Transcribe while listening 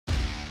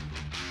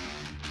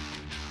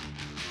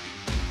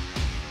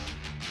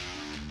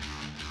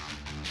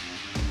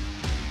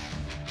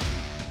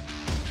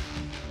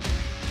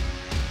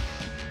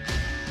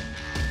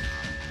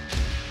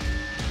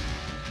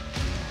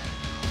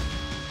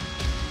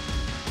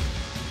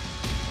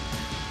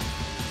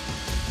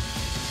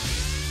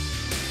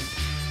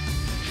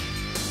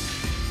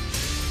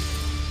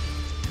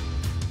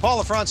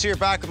Paul Lafrance here,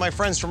 back with my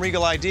friends from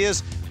Regal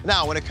Ideas.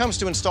 Now, when it comes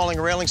to installing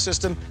a railing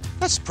system,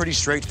 that's pretty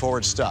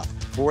straightforward stuff.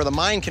 But where the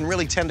mind can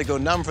really tend to go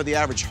numb for the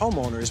average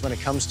homeowner is when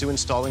it comes to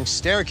installing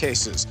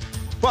staircases.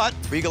 But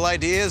Regal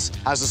Ideas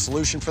has a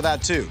solution for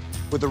that too.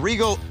 With the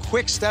Regal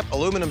QuickStep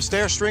aluminum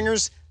stair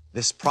stringers,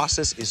 this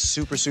process is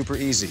super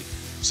easy.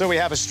 So we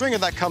have a stringer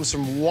that comes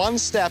from 1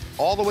 step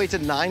all the way to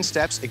 9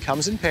 steps. It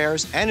comes in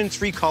pairs and in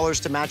 3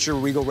 colors to match your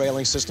Regal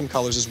railing system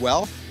colors as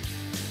well.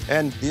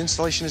 And the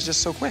installation is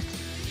just so quick.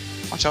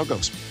 Watch how it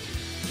goes.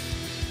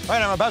 All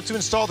right, I'm about to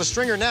install the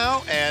stringer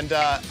now, and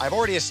I've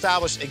already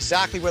established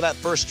exactly where that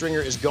first stringer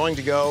is going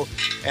to go,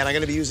 and I'm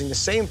going to be using the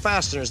same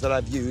fasteners that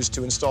I've used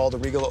to install the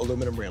Regal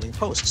aluminum railing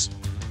posts.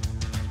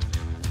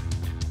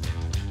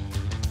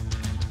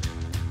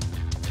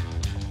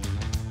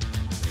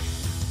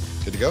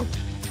 Good to go.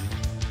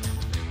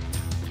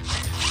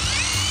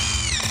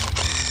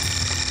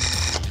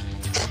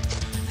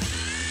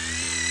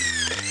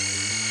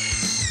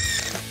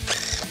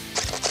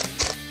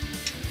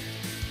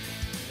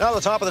 Now the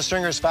top of the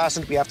stringer is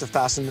fastened, we have to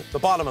fasten the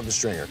bottom of the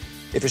stringer.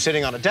 If you're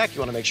sitting on a deck, you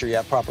want to make sure you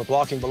have proper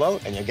blocking below,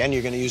 and again,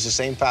 you're going to use the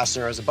same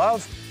fastener as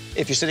above.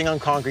 If you're sitting on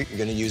concrete, you're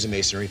going to use a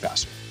masonry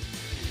fastener.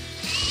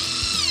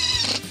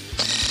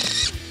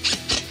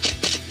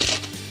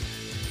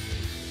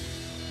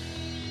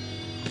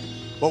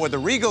 But with the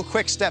Regal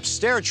QuickStep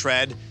Stair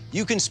tread,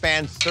 you can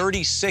span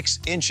 36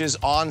 inches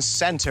on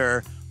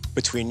center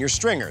between your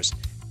stringers.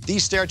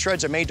 These stair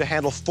treads are made to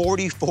handle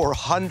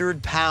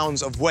 4,400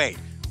 pounds of weight,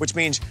 which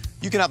means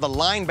you can have the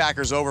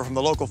linebackers over from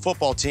the local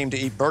football team to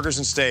eat burgers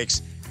and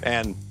steaks,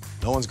 and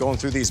no one's going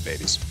through these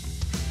babies.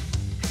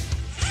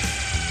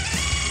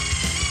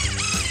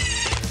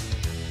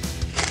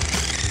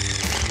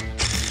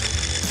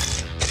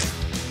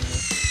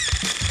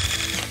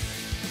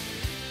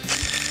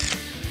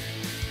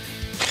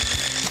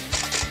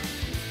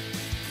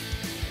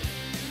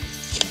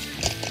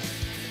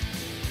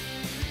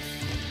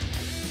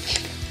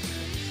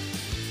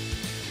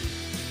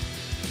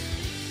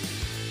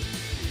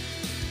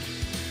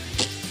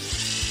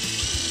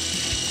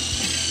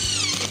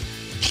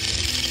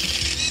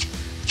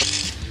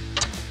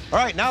 All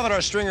right, now that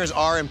our stringers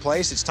are in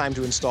place, it's time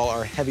to install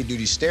our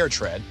heavy-duty stair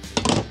tread.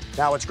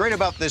 Now, what's great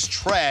about this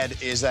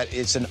tread is that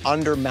it's an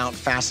under-mount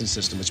fasten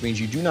system, which means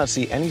you do not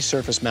see any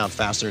surface mount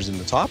fasteners in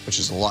the top, which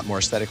is a lot more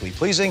aesthetically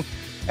pleasing.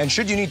 And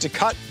should you need to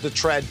cut the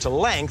tread to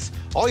length,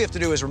 all you have to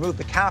do is remove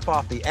the cap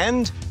off the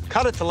end,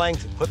 cut it to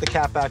length, put the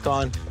cap back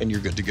on, and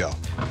you're good to go.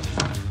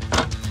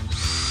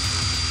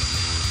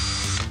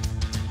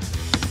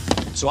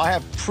 So I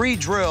have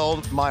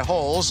pre-drilled my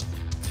holes,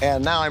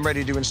 and now I'm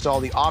ready to install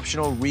the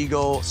optional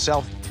Regal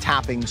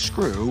self-tapping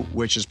screw,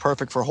 which is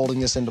perfect for holding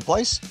this into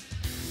place.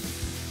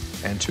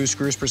 And 2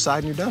 screws per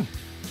side, and you're done.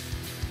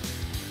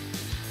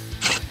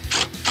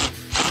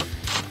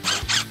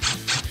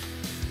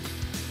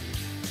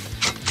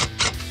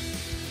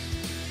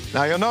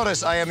 Now you'll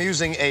notice I am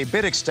using a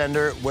bit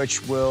extender,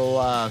 which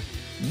will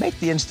make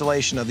the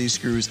installation of these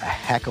screws a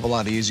heck of a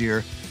lot easier.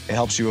 It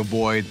helps you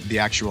avoid the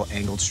actual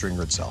angled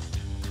stringer itself.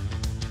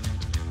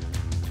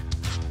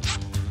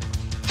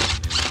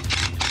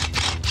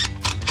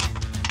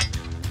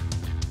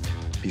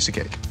 Piece of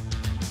cake.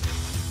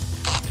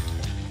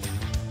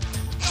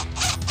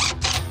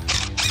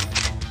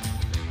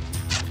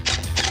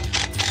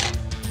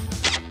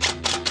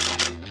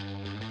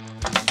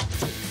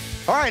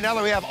 All right, now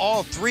that we have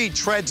all 3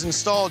 treads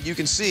installed, you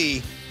can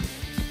see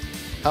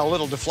how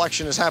little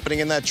deflection is happening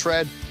in that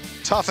tread.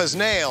 Tough as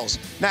nails.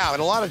 Now, in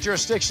a lot of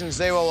jurisdictions,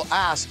 they will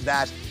ask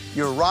that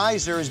your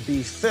risers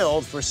be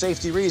filled for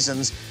safety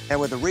reasons, and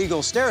with the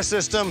Regal stair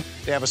system,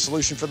 they have a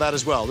solution for that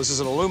as well. This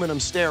is an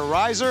aluminum stair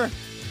riser,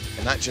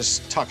 and that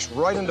just tucks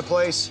right into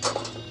place,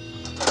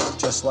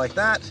 just like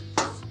that.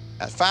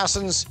 That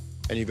fastens,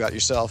 and you've got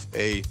yourself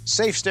a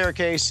safe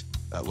staircase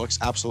that looks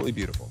absolutely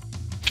beautiful.